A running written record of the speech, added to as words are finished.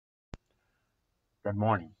Good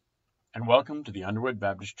morning, and welcome to the Underwood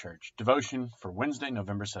Baptist Church devotion for Wednesday,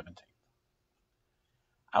 November 17th.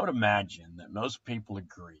 I would imagine that most people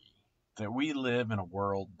agree that we live in a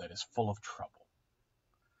world that is full of trouble.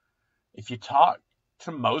 If you talk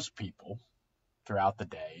to most people throughout the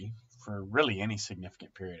day for really any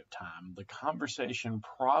significant period of time, the conversation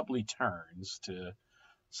probably turns to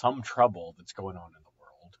some trouble that's going on in the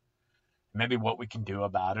world, maybe what we can do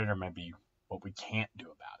about it, or maybe what we can't do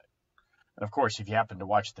about it. And of course, if you happen to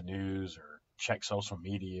watch the news or check social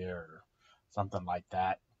media or something like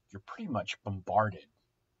that, you're pretty much bombarded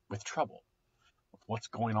with trouble, with what's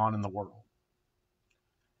going on in the world.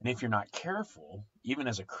 And if you're not careful, even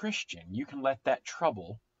as a Christian, you can let that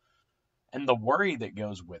trouble and the worry that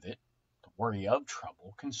goes with it, the worry of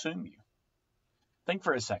trouble, consume you. Think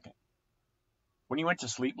for a second. When you went to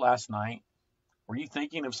sleep last night, were you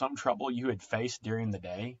thinking of some trouble you had faced during the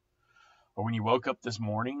day? Or when you woke up this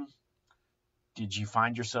morning, did you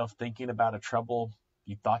find yourself thinking about a trouble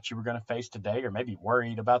you thought you were going to face today, or maybe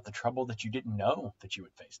worried about the trouble that you didn't know that you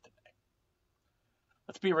would face today?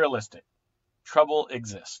 Let's be realistic. Trouble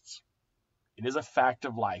exists. It is a fact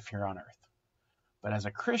of life here on earth. But as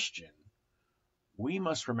a Christian, we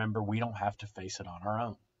must remember we don't have to face it on our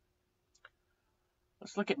own.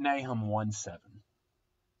 Let's look at Nahum 1:7.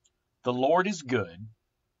 The Lord is good,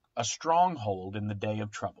 a stronghold in the day of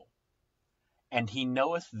trouble, and he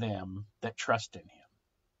knoweth them that trust in him.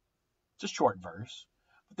 It's a short verse,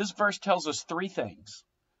 but this verse tells us three things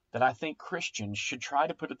that I think Christians should try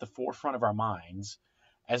to put at the forefront of our minds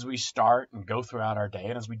as we start and go throughout our day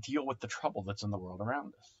and as we deal with the trouble that's in the world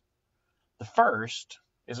around us. The first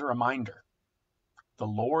is a reminder. The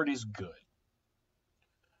Lord is good.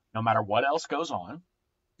 No matter what else goes on,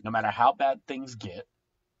 no matter how bad things get,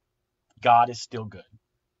 God is still good.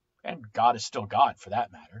 And God is still God for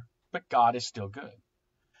that matter, but God is still good.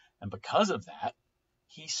 And because of that,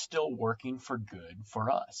 he's still working for good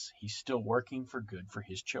for us. He's still working for good for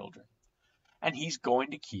his children. And he's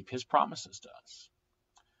going to keep his promises to us.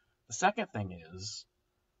 The second thing is,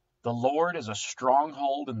 the Lord is a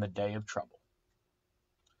stronghold in the day of trouble.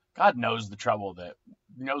 God knows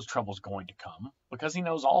trouble's going to come because he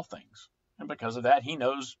knows all things. And because of that, he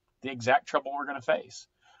knows the exact trouble we're going to face.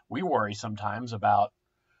 We worry sometimes about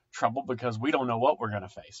trouble because we don't know what we're going to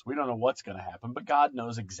face. We don't know what's going to happen, but God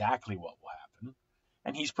knows exactly what will happen,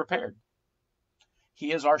 and he's prepared.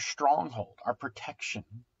 He is our stronghold, our protection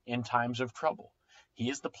in times of trouble. He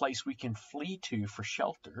is the place we can flee to for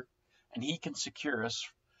shelter, and he can secure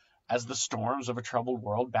us as the storms of a troubled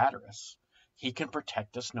world batter us. He can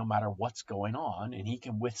protect us no matter what's going on, and he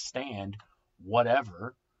can withstand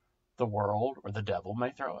whatever the world or the devil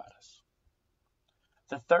may throw at us.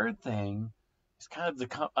 The third thing is kind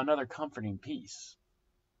of another comforting piece.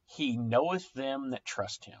 He knoweth them that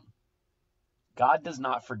trust him. God does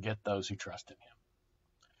not forget those who trust in him.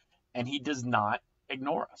 And he does not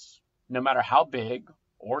ignore us. No matter how big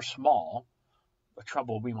or small the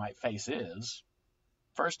trouble we might face is,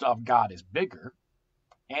 first off, God is bigger,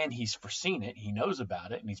 and he's foreseen it, he knows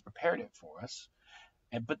about it, and he's prepared it for us.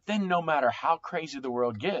 But then no matter how crazy the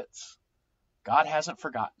world gets, God hasn't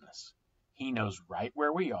forgotten us. He knows right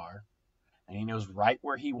where we are, and he knows right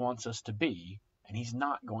where he wants us to be, and he's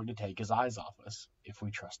not going to take his eyes off us if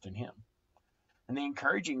we trust in him. And the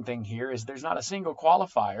encouraging thing here is there's not a single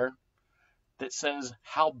qualifier that says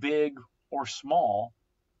how big or small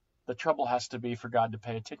the trouble has to be for God to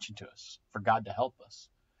pay attention to us, for God to help us.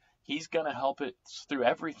 He's going to help it through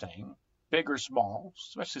everything, big or small,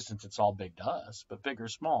 especially since it's all big to us, but big or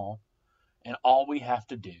small, and all we have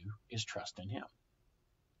to do is trust in him.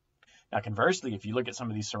 Now, conversely, if you look at some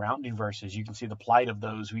of these surrounding verses, you can see the plight of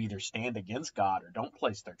those who either stand against God or don't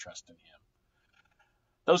place their trust in him.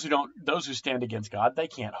 Those who stand against God, they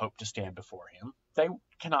can't hope to stand before him. They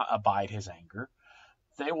cannot abide his anger.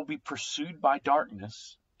 They will be pursued by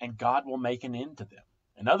darkness, and God will make an end to them.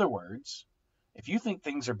 In other words, if you think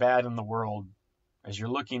things are bad in the world as you're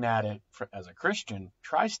looking at it as a Christian,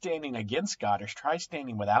 try standing against God or try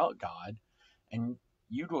standing without God, and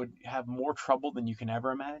you would have more trouble than you can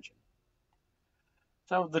ever imagine.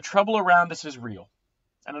 So the trouble around us is real,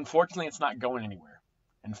 and unfortunately it's not going anywhere.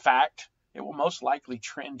 In fact, it will most likely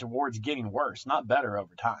trend towards getting worse, not better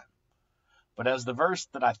over time. But as the verse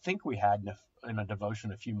that I think we had in a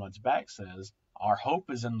devotion a few months back says, our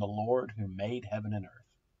hope is in the Lord who made heaven and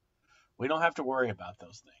earth. We don't have to worry about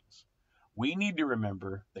those things. We need to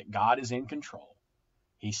remember that God is in control.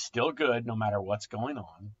 He's still good no matter what's going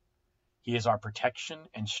on. He is our protection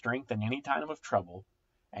and strength in any time of trouble,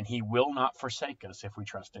 and he will not forsake us if we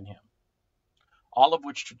trust in him. All of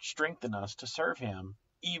which should strengthen us to serve him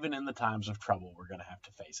even in the times of trouble we're going to have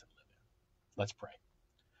to face and live in. Let's pray.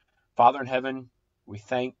 Father in heaven, we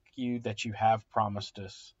thank you that you have promised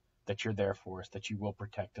us that you're there for us, that you will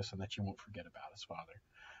protect us, and that you won't forget about us, Father.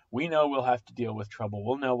 We know we'll have to deal with trouble.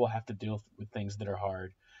 We'll know we'll have to deal with things that are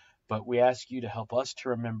hard. But we ask you to help us to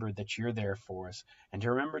remember that you're there for us, and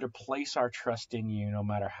to remember to place our trust in you no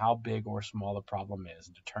matter how big or small the problem is,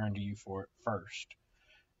 and to turn to you for it first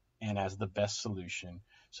and as the best solution,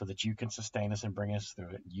 so that you can sustain us and bring us through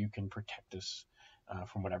it. You can protect us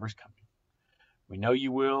from whatever's coming. We know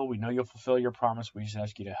you will. We know you'll fulfill your promise. We just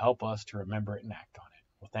ask you to help us to remember it and act on it.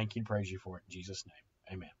 We'll thank you and praise you for it in Jesus'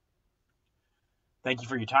 name. Amen. Thank you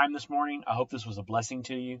for your time this morning. I hope this was a blessing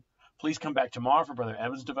to you. Please come back tomorrow for Brother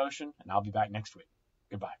Evan's devotion, and I'll be back next week.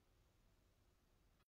 Goodbye.